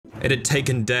It had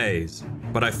taken days,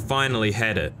 but I finally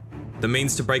had it. The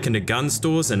means to break into gun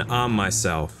stores and arm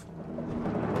myself.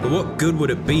 But what good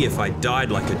would it be if I died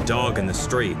like a dog in the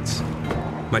streets?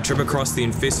 My trip across the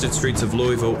infested streets of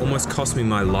Louisville almost cost me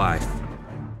my life.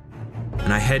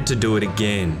 And I had to do it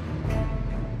again.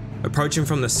 Approaching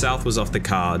from the south was off the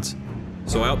cards,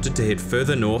 so I opted to head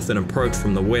further north and approach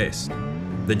from the west.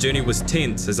 The journey was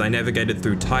tense as I navigated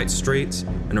through tight streets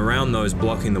and around those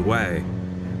blocking the way.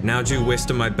 Now due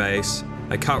west of my base,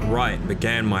 I cut right and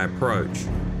began my approach.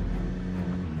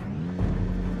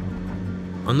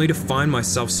 Only to find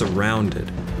myself surrounded.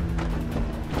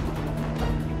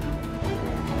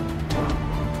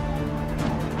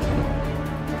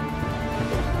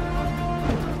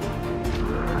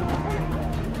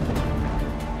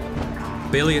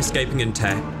 Barely escaping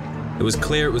intact, it was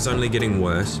clear it was only getting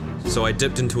worse, so I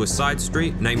dipped into a side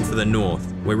street named for the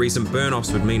north, where recent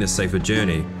burn-offs would mean a safer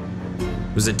journey.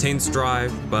 It was a tense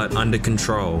drive, but under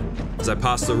control, as I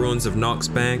passed the ruins of Knox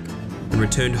Bank and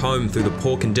returned home through the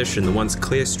poor condition the once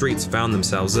clear streets found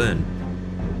themselves in.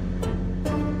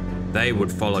 They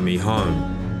would follow me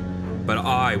home, but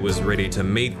I was ready to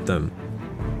meet them.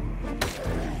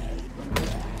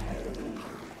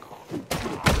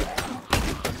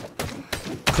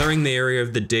 Clearing the area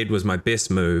of the dead was my best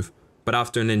move, but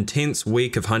after an intense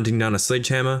week of hunting down a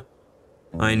sledgehammer,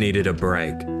 I needed a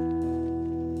break.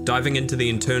 Diving into the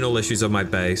internal issues of my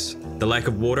base, the lack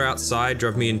of water outside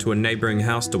drove me into a neighbouring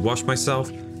house to wash myself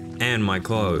and my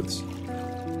clothes.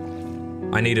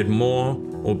 I needed more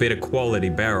or better quality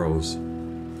barrels.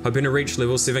 Hoping to reach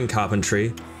level 7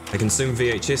 carpentry, I consumed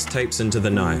VHS tapes into the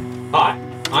night. Hi,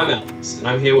 I'm Alex, and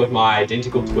I'm here with my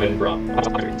identical twin brother.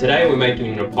 Today we're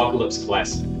making an apocalypse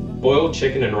classic, boiled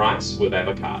chicken and rice with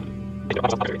avocado.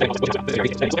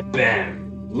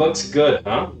 Bam! Looks good,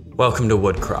 huh? Welcome to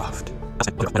Woodcraft.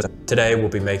 Today we'll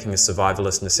be making a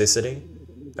survivalist necessity,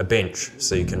 a bench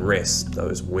so you can rest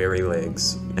those weary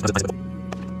legs.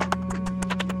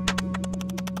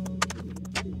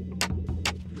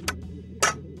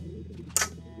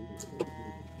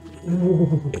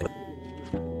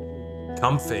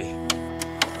 Comfy.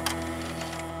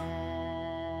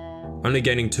 Only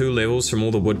gaining 2 levels from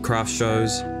all the woodcraft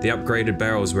shows, the upgraded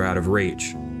barrels were out of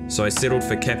reach, so I settled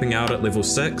for capping out at level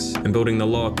 6 and building the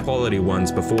lower quality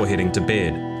ones before heading to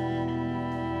bed.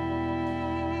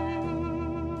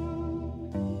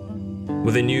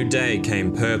 With a new day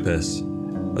came purpose.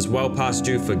 I was well past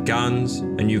due for guns,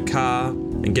 a new car,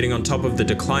 and getting on top of the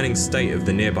declining state of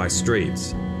the nearby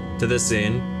streets. To this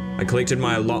end, I collected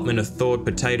my allotment of thawed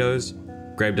potatoes,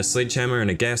 grabbed a sledgehammer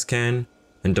and a gas can,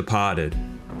 and departed.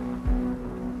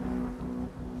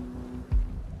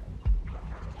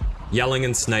 Yelling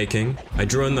and snaking, I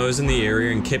drew in those in the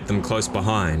area and kept them close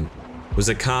behind. It was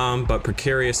a calm but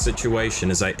precarious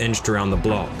situation as I inched around the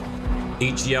block,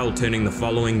 each yell turning the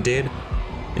following dead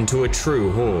into a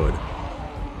true horde.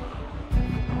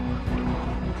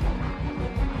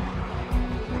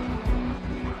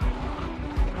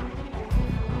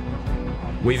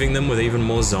 Weaving them with even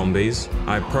more zombies,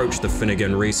 I approached the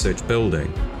Finnegan research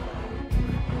building.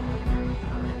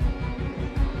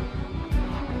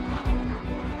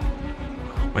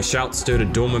 My shout stirred a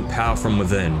dormant power from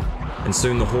within, and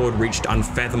soon the horde reached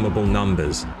unfathomable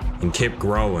numbers and kept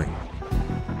growing.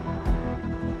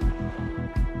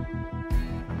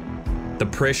 The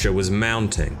pressure was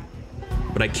mounting,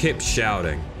 but I kept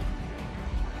shouting.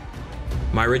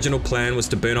 My original plan was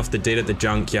to burn off the dead at the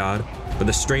junkyard, but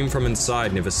the stream from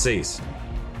inside never ceased.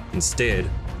 Instead,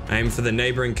 I aimed for the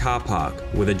neighbouring car park,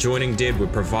 where the joining dead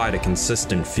would provide a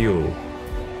consistent fuel.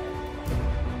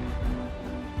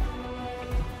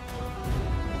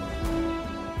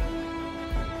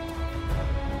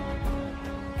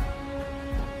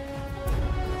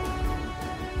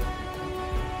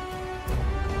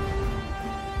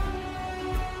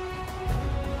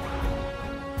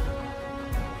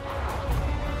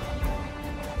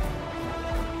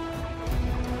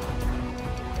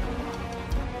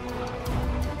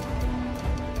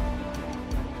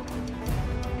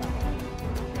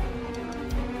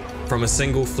 From a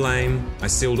single flame, I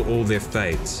sealed all their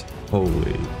fates.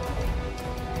 Holy.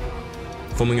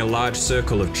 Forming a large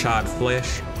circle of charred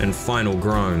flesh and final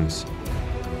groans.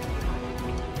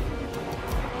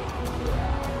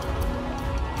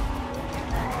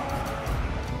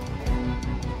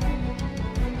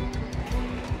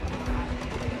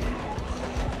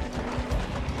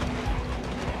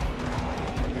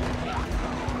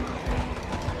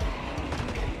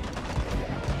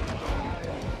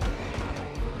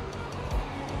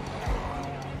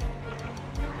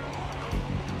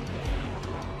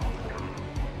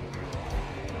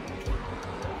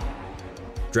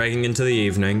 Dragging into the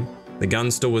evening, the gun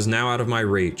store was now out of my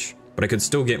reach, but I could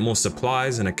still get more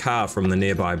supplies and a car from the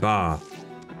nearby bar.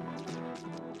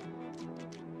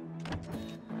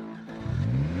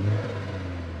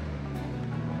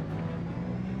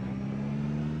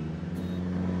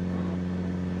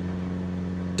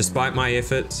 Despite my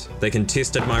efforts, they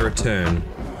contested my return.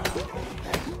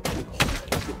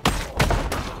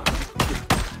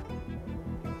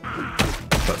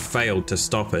 But failed to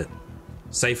stop it.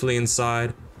 Safely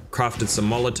inside, crafted some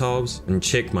Molotovs and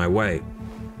checked my weight.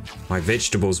 My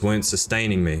vegetables weren't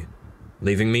sustaining me,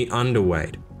 leaving me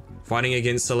underweight. Fighting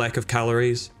against the lack of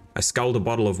calories, I sculled a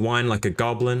bottle of wine like a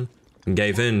goblin and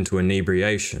gave in to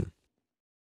inebriation.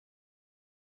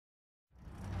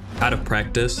 Out of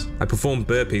practice, I performed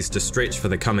burpees to stretch for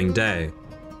the coming day.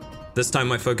 This time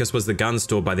my focus was the gun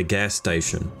store by the gas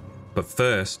station. But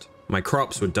first, my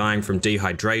crops were dying from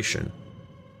dehydration.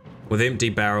 With empty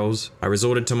barrels, I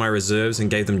resorted to my reserves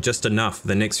and gave them just enough for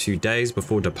the next few days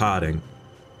before departing.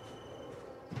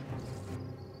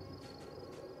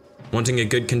 Wanting a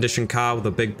good condition car with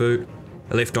a big boot,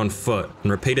 I left on foot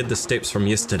and repeated the steps from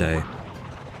yesterday.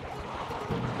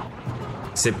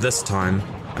 Except this time,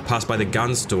 I passed by the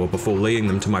gun store before leading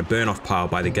them to my burn-off pile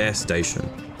by the gas station.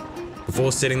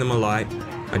 Before setting them alight,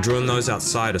 I drew on those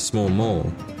outside a small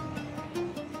mall.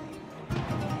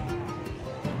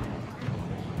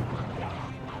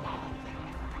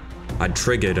 I'd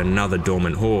triggered another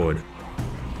dormant horde.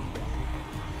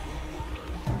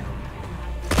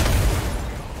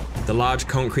 The large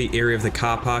concrete area of the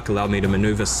car park allowed me to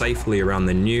maneuver safely around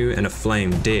the new and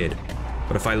aflame dead,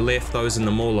 but if I left those in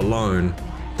the mall alone,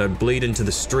 they'd bleed into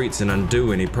the streets and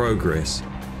undo any progress,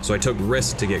 so I took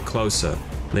risks to get closer,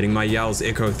 letting my yells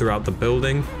echo throughout the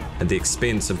building at the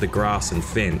expense of the grass and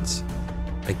fence.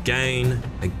 Again,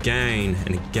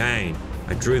 and again,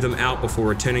 I drew them out before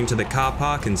returning to the car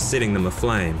park and setting them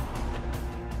aflame.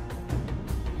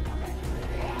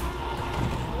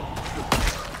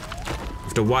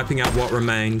 After wiping out what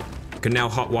remained, I could now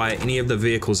hotwire any of the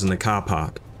vehicles in the car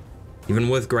park. Even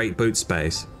with great boot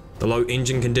space, the low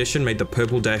engine condition made the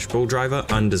purple dash bull driver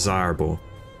undesirable,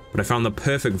 but I found the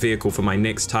perfect vehicle for my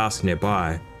next task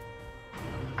nearby.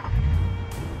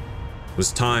 It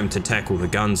was time to tackle the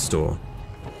gun store.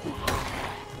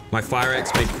 My fire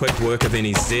axe made quick work of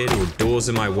any Z or doors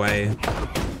in my way,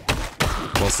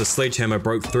 whilst the sledgehammer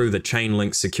broke through the chain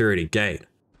link security gate.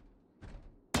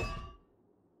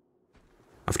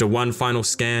 After one final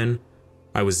scan,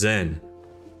 I was in.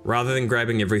 Rather than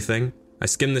grabbing everything, I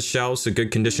skimmed the shelves for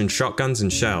good condition shotguns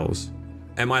and shells.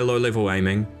 At my low level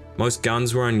aiming, most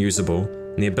guns were unusable,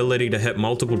 and the ability to hit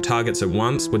multiple targets at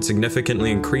once would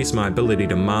significantly increase my ability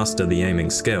to master the aiming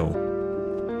skill.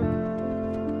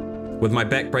 With my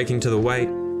back breaking to the weight,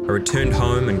 I returned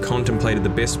home and contemplated the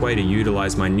best way to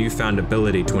utilize my newfound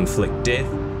ability to inflict death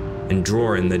and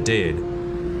draw in the dead.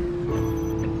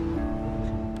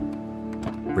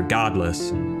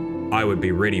 Regardless, I would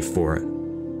be ready for it.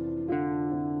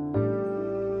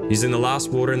 Using the last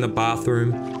water in the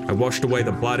bathroom, I washed away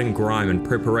the blood and grime in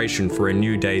preparation for a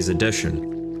new day's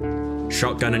edition.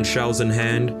 Shotgun and shells in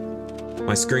hand,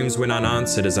 my screams went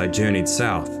unanswered as I journeyed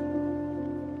south.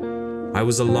 I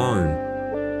was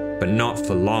alone, but not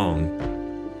for long.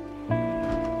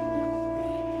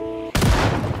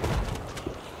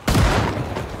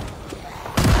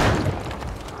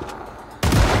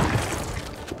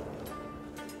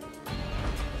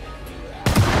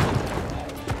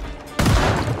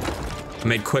 I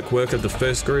made quick work of the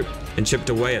first group and chipped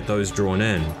away at those drawn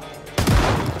in.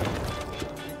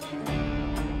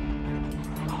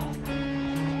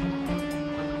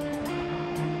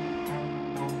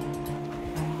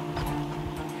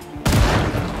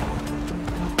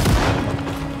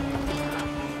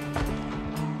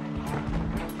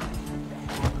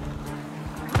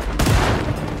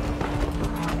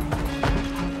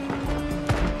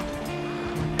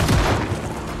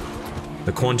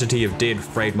 The quantity of dead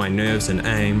frayed my nerves and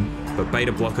aim, but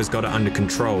beta blockers got it under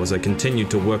control as I continued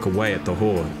to work away at the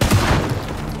horde.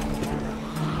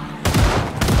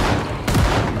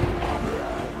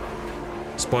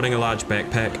 Spotting a large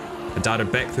backpack, I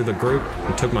darted back through the group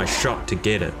and took my shot to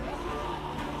get it.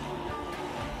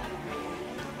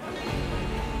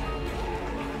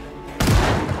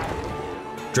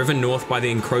 Driven north by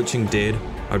the encroaching dead,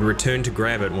 I would return to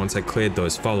grab it once I cleared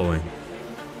those following.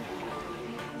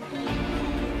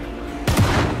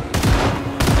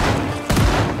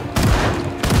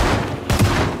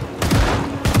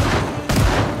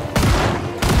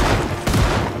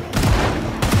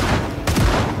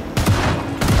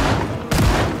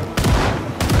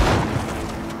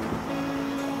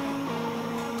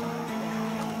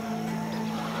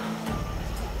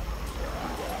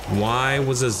 Why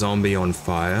was a zombie on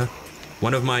fire?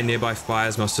 One of my nearby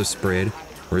fires must have spread,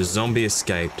 or a zombie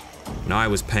escaped, and I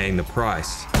was paying the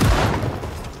price.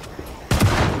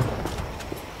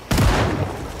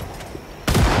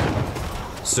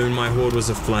 Soon my horde was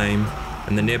aflame,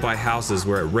 and the nearby houses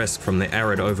were at risk from the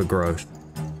arid overgrowth.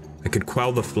 I could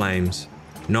quell the flames,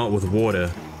 not with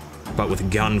water, but with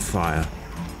gunfire.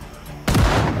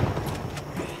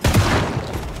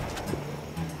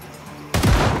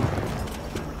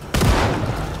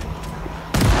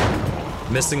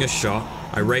 Missing a shot,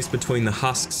 I raced between the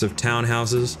husks of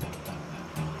townhouses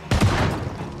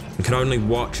and could only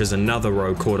watch as another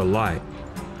row caught alight.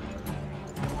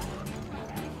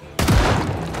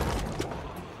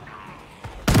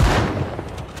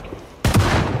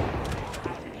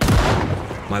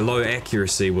 My low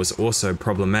accuracy was also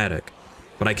problematic,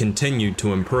 but I continued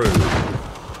to improve.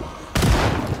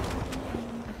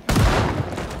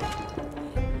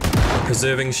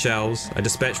 Preserving shells, I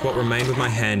dispatched what remained with my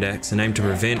hand axe and aimed to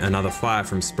prevent another fire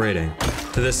from spreading.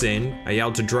 To this end, I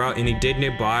yelled to draw out any dead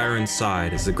nearby or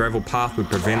inside, as the gravel path would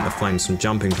prevent the flames from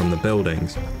jumping from the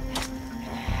buildings.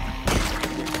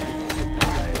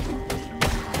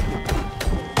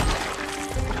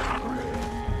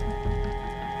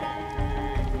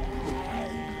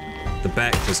 The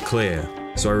back was clear,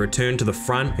 so I returned to the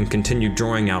front and continued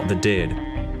drawing out the dead.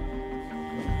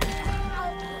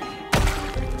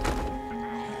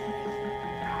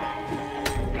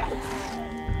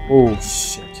 Oh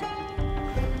shit.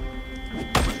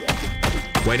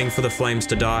 Waiting for the flames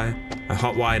to die, I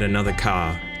hotwired another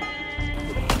car,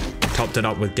 topped it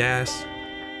up with gas,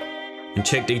 and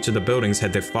checked each of the buildings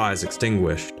had their fires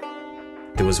extinguished.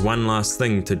 There was one last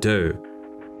thing to do.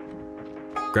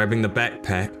 Grabbing the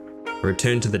backpack, I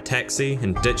returned to the taxi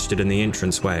and ditched it in the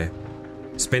entranceway.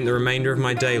 Spent the remainder of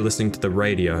my day listening to the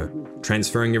radio,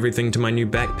 transferring everything to my new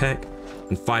backpack,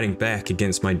 and fighting back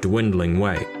against my dwindling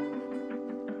weight.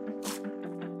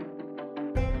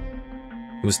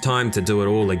 It was time to do it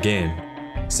all again,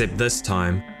 except this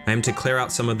time, I aimed to clear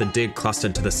out some of the dead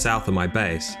clustered to the south of my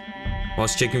base.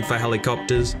 Whilst checking for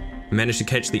helicopters, I managed to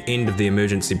catch the end of the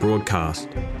emergency broadcast.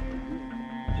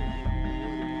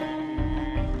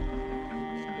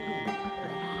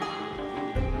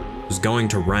 It was going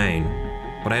to rain,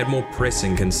 but I had more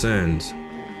pressing concerns.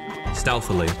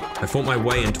 Stealthily, I fought my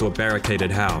way into a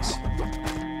barricaded house.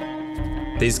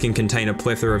 These can contain a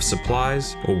plethora of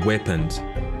supplies or weapons.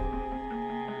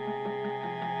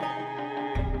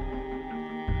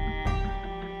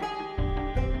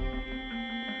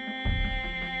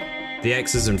 The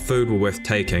axes and food were worth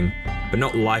taking, but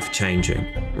not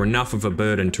life-changing, or enough of a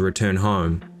burden to return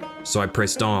home, so I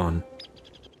pressed on.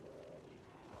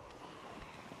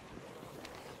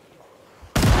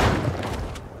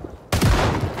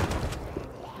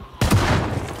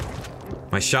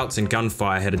 My shouts and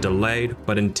gunfire had a delayed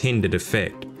but intended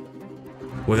effect.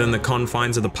 Within the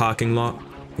confines of the parking lot,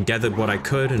 I gathered what I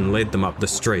could and led them up the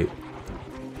street.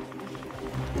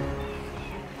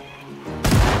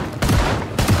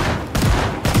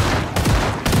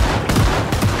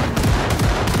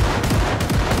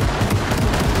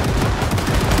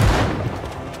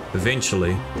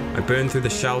 Eventually, I burned through the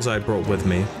shells I had brought with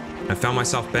me, and I found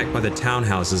myself back by the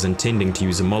townhouses intending to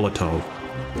use a Molotov.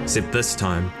 Except this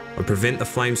time, I'd prevent the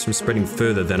flames from spreading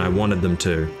further than I wanted them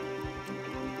to.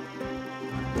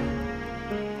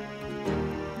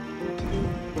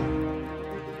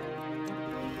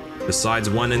 Besides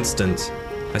one instance,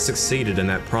 I succeeded in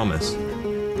that promise,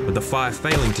 with the fire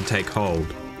failing to take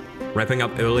hold. Wrapping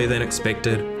up earlier than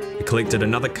expected, I collected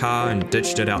another car and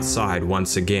ditched it outside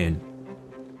once again.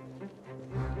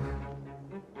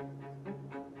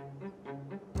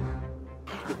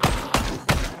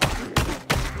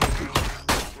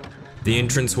 The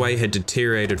entranceway had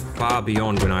deteriorated far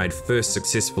beyond when I had first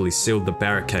successfully sealed the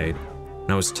barricade,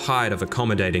 and I was tired of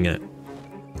accommodating it.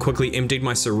 Quickly emptied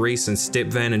my Cerise and step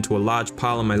van into a large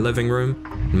pile in my living room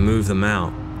and moved them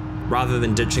out. Rather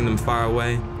than ditching them far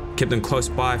away, kept them close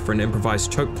by for an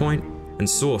improvised choke point and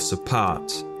source of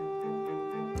parts.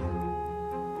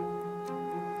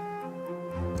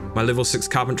 My level 6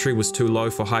 carpentry was too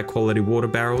low for high quality water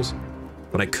barrels,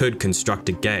 but I could construct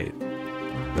a gate.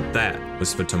 But that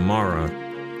was for tomorrow.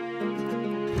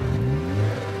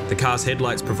 The car's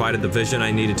headlights provided the vision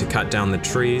I needed to cut down the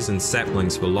trees and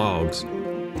saplings for logs.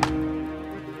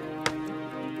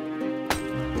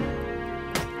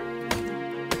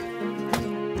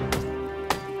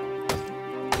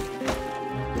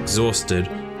 Exhausted,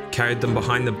 carried them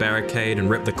behind the barricade and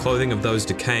ripped the clothing of those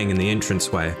decaying in the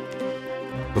entranceway.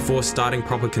 Before starting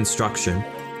proper construction,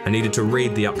 I needed to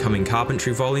read the upcoming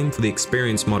carpentry volume for the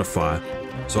experience modifier,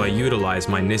 so I utilized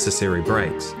my necessary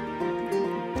brakes.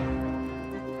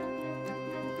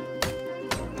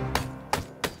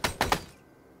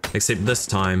 Except this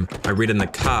time, I read in the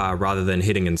car rather than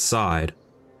heading inside.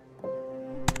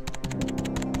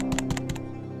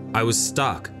 I was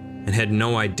stuck and had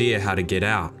no idea how to get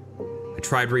out. I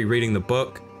tried rereading the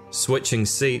book, switching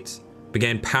seats,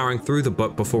 began powering through the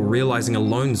book before realizing a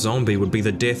lone zombie would be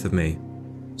the death of me,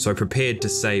 so I prepared to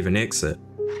save and exit.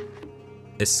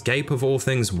 Escape of all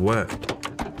things worked.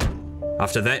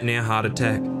 After that near heart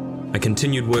attack, I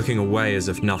continued working away as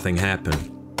if nothing happened.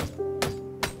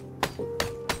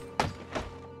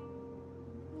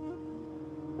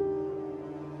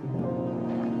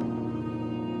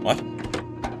 What?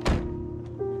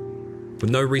 With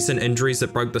no recent injuries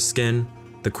that broke the skin,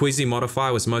 the Queasy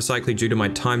modifier was most likely due to my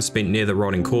time spent near the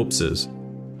rotting corpses.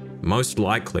 Most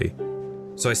likely.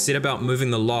 So I set about moving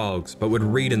the logs, but would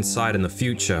read inside in the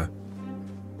future.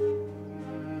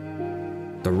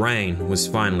 The rain was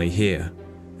finally here,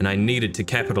 and I needed to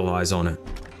capitalize on it.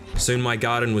 Soon my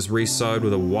garden was resowed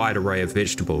with a wide array of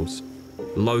vegetables.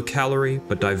 Low calorie,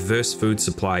 but diverse food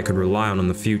supply I could rely on in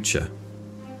the future.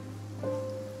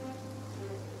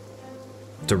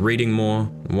 After reading more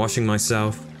and washing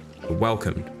myself, I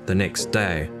welcomed the next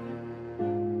day.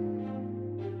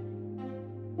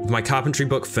 With my carpentry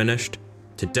book finished,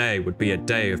 today would be a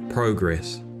day of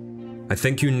progress. I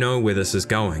think you know where this is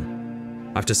going.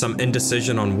 After some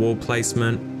indecision on wall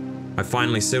placement, I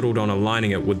finally settled on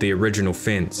aligning it with the original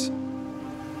fence.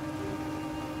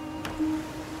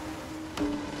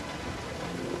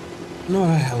 Not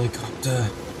a helicopter.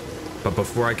 But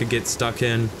before I could get stuck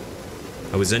in,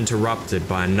 I was interrupted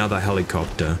by another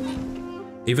helicopter.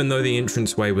 Even though the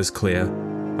entranceway was clear,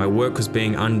 my work was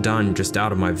being undone just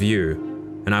out of my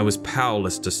view, and I was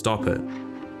powerless to stop it.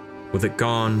 With it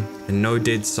gone and no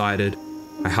dead sighted,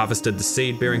 I harvested the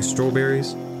seed-bearing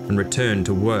strawberries and returned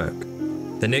to work.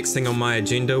 The next thing on my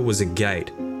agenda was a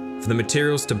gate. For the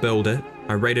materials to build it,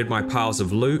 I raided my piles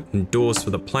of loot and doors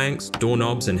for the planks,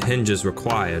 doorknobs, and hinges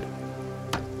required.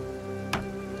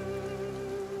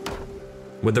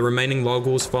 With the remaining log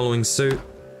walls following suit,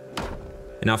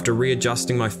 and after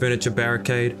readjusting my furniture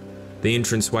barricade, the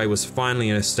entranceway was finally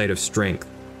in a state of strength,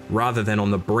 rather than on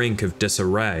the brink of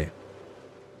disarray.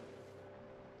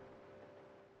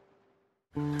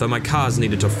 Though my cars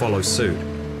needed to follow suit.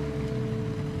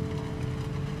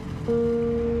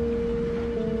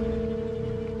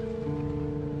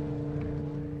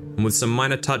 And with some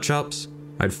minor touch-ups,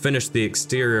 I'd finished the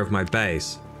exterior of my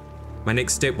base. My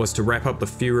next step was to wrap up the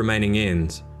few remaining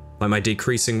ends, like my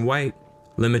decreasing weight,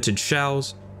 limited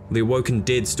shells, the Awoken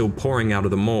Dead still pouring out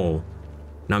of the mall,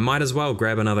 and I might as well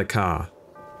grab another car.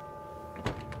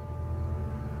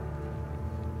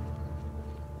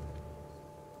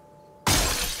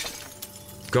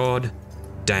 God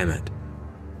damn it.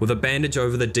 With a bandage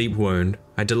over the deep wound,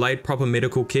 I delayed proper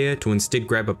medical care to instead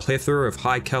grab a plethora of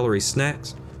high-calorie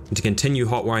snacks and to continue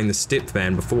hot-wiring the step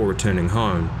van before returning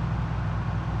home.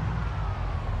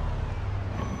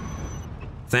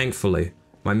 Thankfully,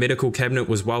 my medical cabinet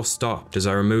was well stocked as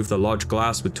I removed the lodge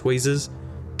glass with tweezers,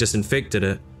 disinfected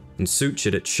it, and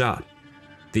sutured it shut.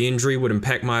 The injury would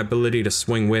impact my ability to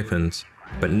swing weapons,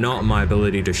 but not my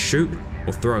ability to shoot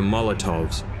or throw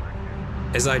Molotovs.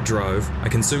 As I drove, I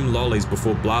consumed lollies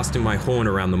before blasting my horn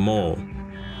around the mall.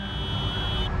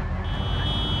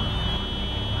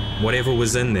 Whatever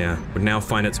was in there would now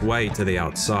find its way to the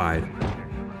outside.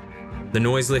 The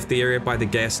noise left the area by the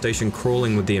gas station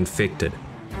crawling with the infected.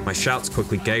 My shouts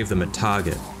quickly gave them a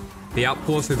target. The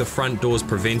outpour through the front doors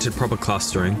prevented proper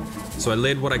clustering, so I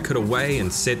led what I could away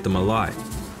and set them alight.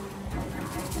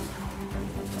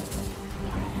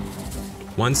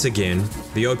 Once again,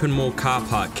 the open mall car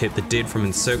park kept the dead from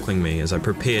encircling me as I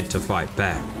prepared to fight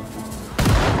back.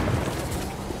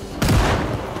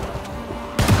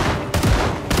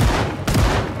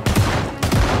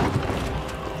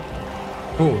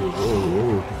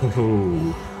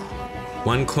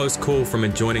 One close call from a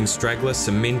joining straggler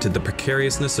cemented the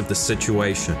precariousness of the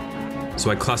situation,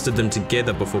 so I clustered them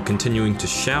together before continuing to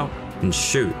shout and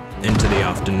shoot into the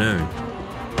afternoon.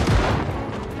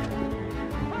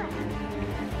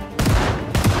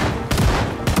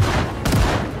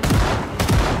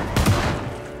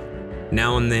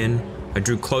 Now and then, I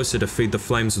drew closer to feed the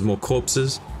flames with more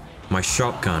corpses, my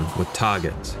shotgun with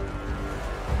targets.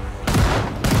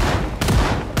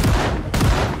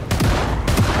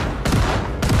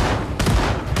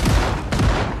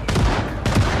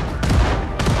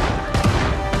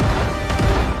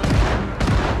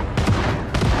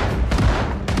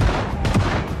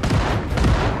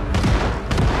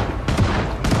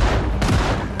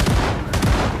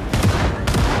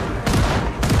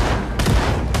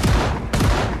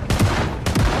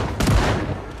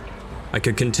 I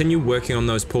could continue working on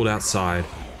those pulled outside,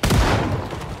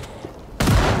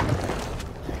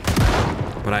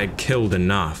 but I had killed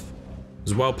enough. It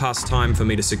was well past time for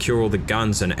me to secure all the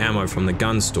guns and ammo from the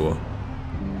gun store.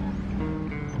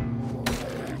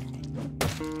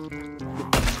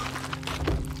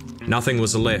 Nothing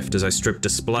was left as I stripped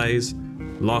displays,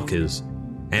 lockers,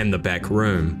 and the back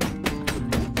room.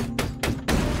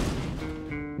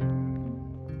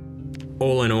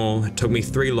 All in all, it took me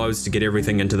 3 loads to get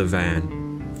everything into the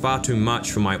van. Far too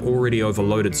much for my already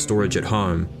overloaded storage at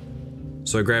home.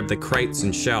 So I grabbed the crates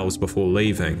and shelves before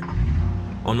leaving.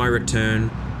 On my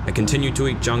return, I continued to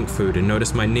eat junk food and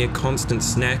noticed my near constant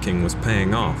snacking was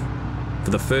paying off. For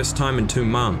the first time in 2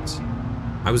 months,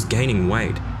 I was gaining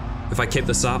weight. If I kept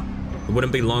this up, it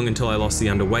wouldn't be long until I lost the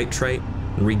underweight trait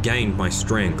and regained my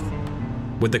strength.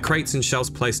 With the crates and shelves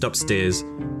placed upstairs,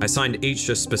 I assigned each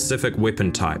a specific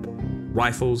weapon type: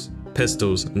 rifles,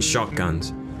 pistols, and shotguns,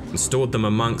 and stored them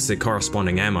amongst their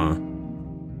corresponding ammo.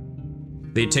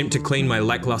 The attempt to clean my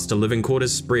lackluster living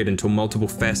quarters spread until multiple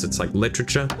facets like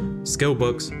literature, skill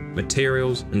books,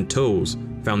 materials, and tools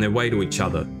found their way to each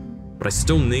other, but I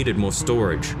still needed more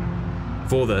storage.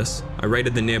 For this, I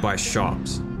raided the nearby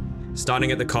shops.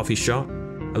 Starting at the coffee shop,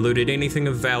 I looted anything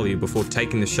of value before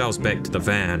taking the shelves back to the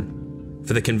van.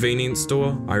 For the convenience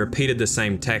store, I repeated the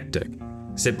same tactic,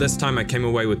 except this time I came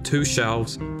away with 2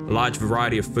 shelves, a large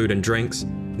variety of food and drinks,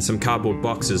 and some cardboard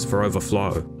boxes for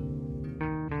overflow.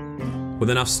 With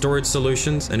enough storage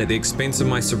solutions and at the expense of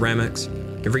my ceramics,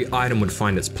 every item would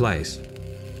find its place.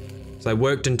 As I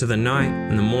worked into the night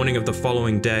and the morning of the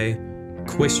following day,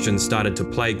 questions started to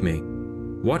plague me.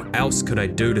 What else could I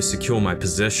do to secure my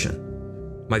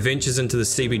position? My ventures into the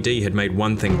CBD had made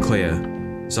one thing clear.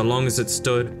 So long as it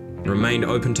stood and remained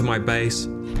open to my base,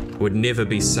 it would never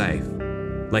be safe.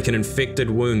 Like an infected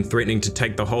wound threatening to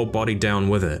take the whole body down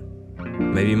with it.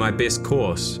 Maybe my best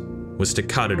course was to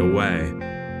cut it away.